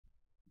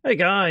Hey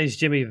guys,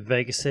 Jimmy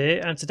Vegas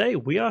here, and today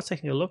we are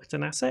taking a look at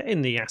an asset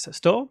in the asset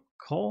store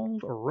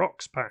called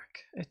Rocks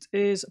Pack. It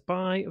is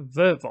by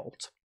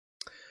Vertvault.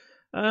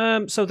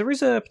 So there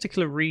is a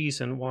particular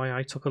reason why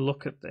I took a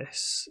look at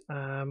this.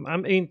 I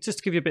mean, just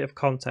to give you a bit of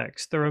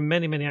context, there are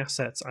many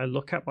assets I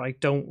look at, but I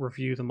don't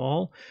review them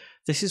all.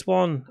 This is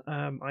one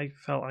I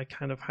felt I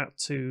kind of had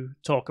to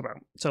talk about.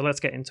 So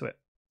let's get into it.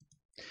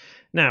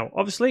 Now,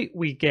 obviously,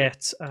 we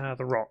get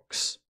the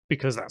rocks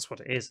because that's what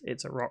it is.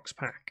 It's a rocks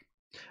pack.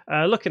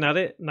 Looking at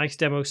it, nice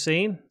demo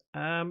scene,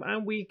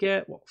 and we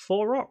get what,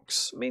 4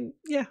 rocks. I mean,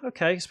 yeah,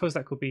 okay. I suppose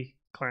that could be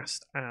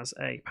classed as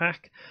a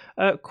pack.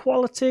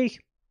 Quality,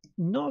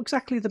 not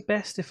exactly the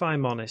best, if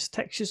I'm honest.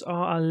 Textures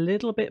are a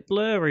little bit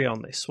blurry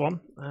on this one.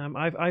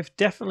 I've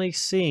definitely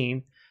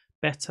seen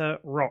better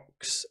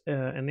rocks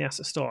in the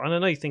asset store, and I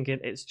know you're thinking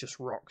it's just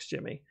rocks,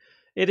 Jimmy.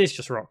 It is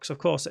just rocks, of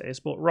course it is,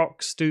 but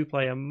rocks do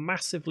play a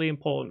massively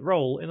important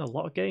role in a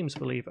lot of games,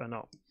 believe it or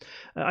not.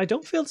 I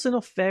don't feel there's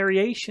enough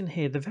variation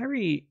here. They're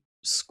very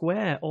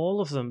square,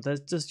 all of them.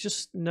 There's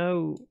just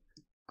no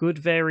good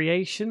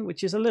variation,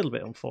 which is a little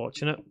bit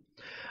unfortunate.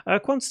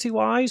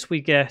 Quantity-wise,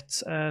 we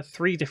get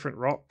 3 different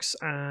rocks,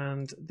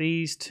 and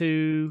these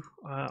 2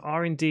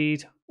 are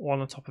indeed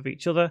one on top of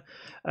each other.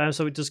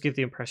 So it does give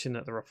the impression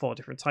that there are 4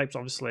 different types.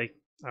 Obviously,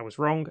 I was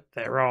wrong.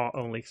 There are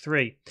only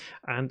 3.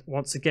 And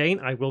once again,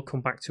 I will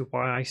come back to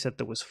why I said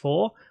there was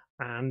 4,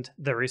 and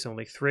there is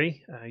only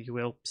 3. You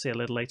will see a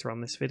little later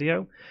on this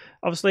video.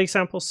 Obviously,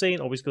 sample scene,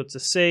 always good to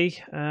see.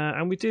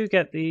 And we do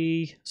get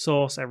the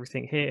source,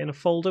 everything here in a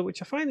folder,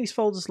 which I find these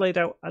folders laid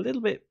out a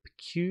little bit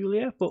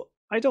peculiar, but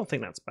I don't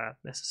think that's bad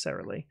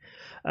necessarily.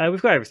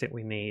 We've got everything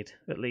we need,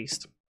 at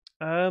least.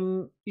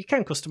 You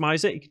can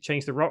customize it. You can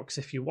change the rocks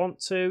if you want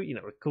to. You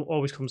know, it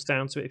always comes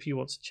down to it. If you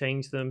want to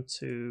change them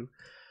to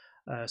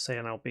say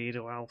an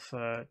albedo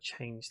alpha,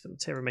 change them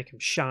to make them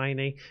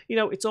shiny. You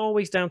know, it's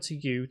always down to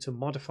you to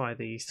modify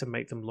these to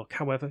make them look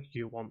however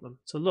you want them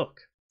to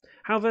look.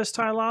 How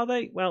versatile are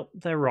they? Well,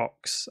 they're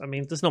rocks. I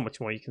mean, there's not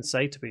much more you can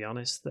say, to be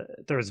honest.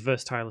 They're as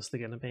versatile as they're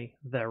going to be.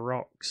 They're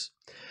rocks.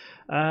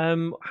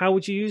 How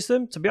would you use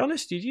them? To be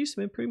honest, you'd use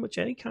them in pretty much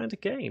any kind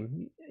of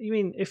game. I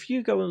mean, if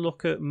you go and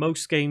look at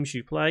most games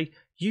you play,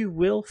 you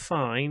will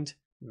find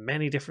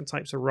many different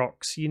types of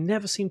rocks. You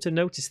never seem to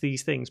notice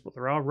these things, but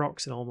there are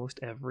rocks in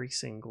almost every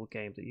single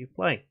game that you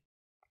play.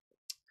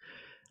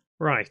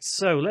 Right,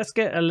 so let's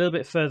get a little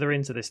bit further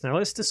into this now.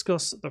 Let's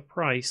discuss the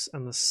price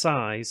and the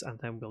size, and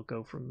then we'll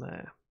go from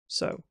there.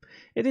 So,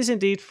 it is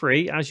indeed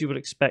free, as you would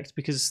expect,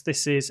 because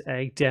this is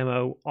a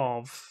demo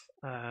of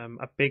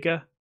a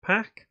bigger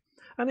pack,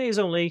 and it is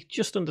only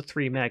just under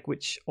 3 meg,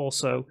 which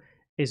also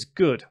is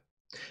good.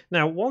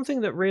 Now, one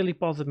thing that really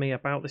bothered me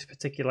about this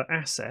particular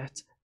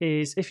asset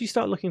is if you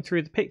start looking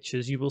through the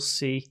pictures, you will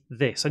see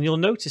this. And you'll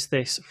notice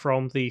this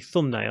from the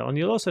thumbnail. And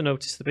you'll also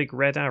notice the big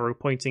red arrow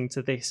pointing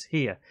to this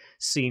here,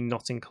 scene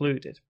not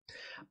included.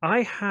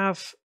 I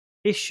have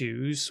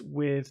issues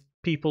with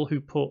people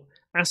who put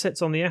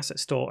assets on the asset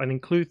store and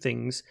include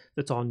things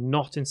that are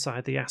not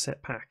inside the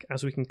asset pack.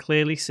 As we can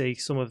clearly see,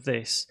 some of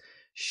this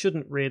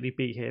shouldn't really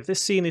be here. If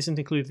this scene isn't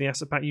included in the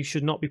asset pack, you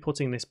should not be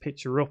putting this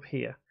picture up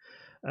here.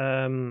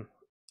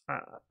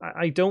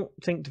 I don't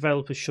think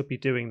developers should be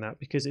doing that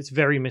because it's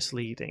very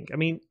misleading. I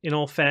mean, in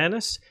all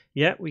fairness,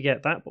 yeah, we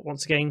get that, but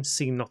once again,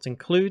 scene not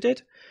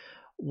included.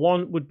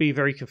 One would be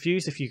very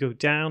confused if you go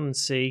down and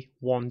see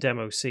one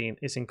demo scene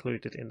is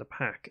included in the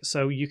pack.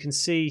 So you can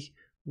see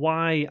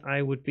why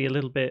I would be a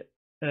little bit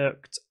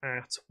irked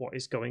at what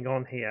is going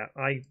on here.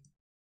 I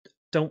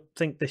don't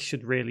think this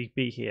should really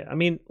be here. I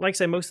mean, like I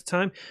say, most of the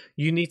time,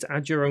 you need to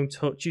add your own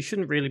touch. You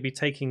shouldn't really be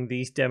taking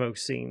these demo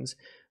scenes,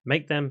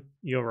 make them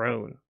your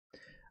own.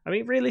 I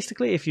mean,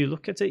 realistically, if you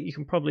look at it, you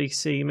can probably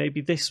see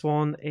maybe this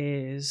one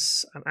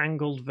is an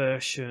angled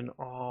version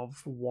of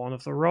one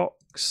of the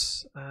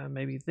rocks,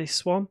 maybe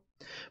this one.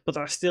 But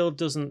that still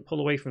doesn't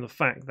pull away from the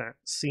fact that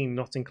scene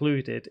not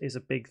included is a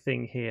big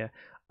thing here.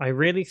 I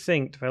really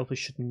think developers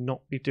should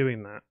not be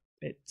doing that.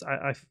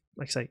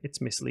 Like I say,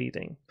 it's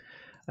misleading.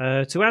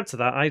 To add to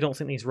that, I don't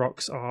think these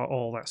rocks are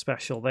all that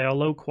special. They are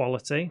low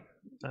quality.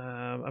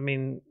 I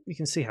mean, you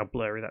can see how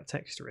blurry that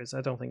texture is.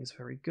 I don't think it's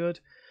very good.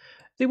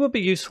 They would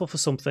be useful for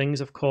some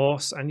things, of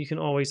course, and you can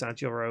always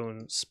add your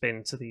own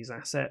spin to these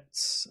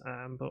assets.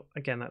 But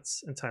again,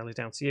 that's entirely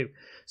down to you.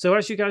 So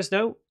as you guys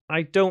know,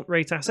 I don't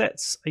rate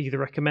assets. I either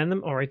recommend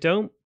them or I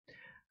don't.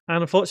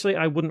 And unfortunately,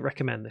 I wouldn't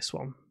recommend this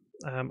one.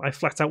 I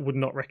flat out would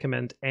not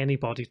recommend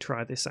anybody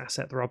try this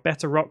asset. There are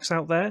better rocks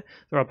out there.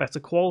 There are better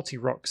quality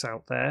rocks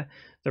out there.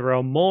 There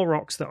are more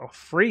rocks that are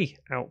free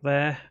out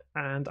there.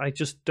 And I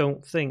just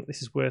don't think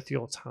this is worth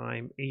your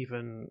time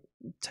even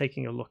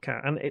taking a look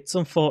at. And it's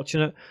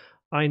unfortunate.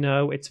 I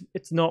know it's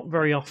not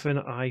very often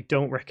I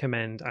don't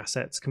recommend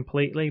assets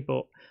completely,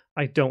 but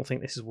I don't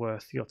think this is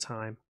worth your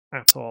time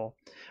at all.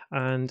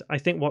 And I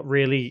think what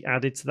really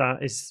added to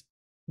that is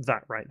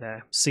that right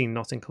there, scene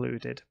not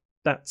included.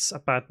 That's a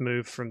bad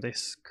move from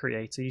this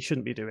creator. You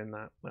shouldn't be doing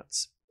that.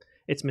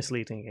 It's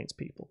misleading against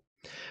people.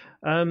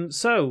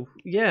 So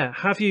yeah,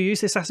 have you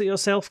used this asset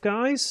yourself,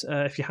 guys?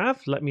 If you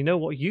have, let me know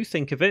what you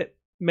think of it.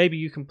 Maybe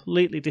you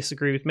completely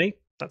disagree with me.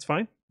 That's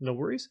fine. No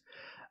worries.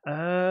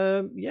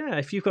 Yeah,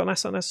 if you've got an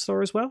asset on Asset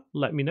Store as well,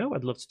 let me know.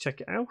 I'd love to check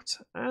it out.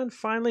 And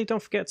finally,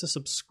 don't forget to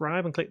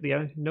subscribe and click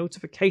the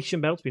notification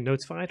bell to be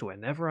notified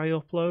whenever I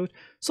upload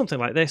something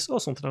like this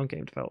or something on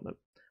game development.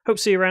 Hope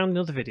to see you around in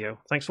another video.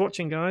 Thanks for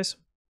watching, guys.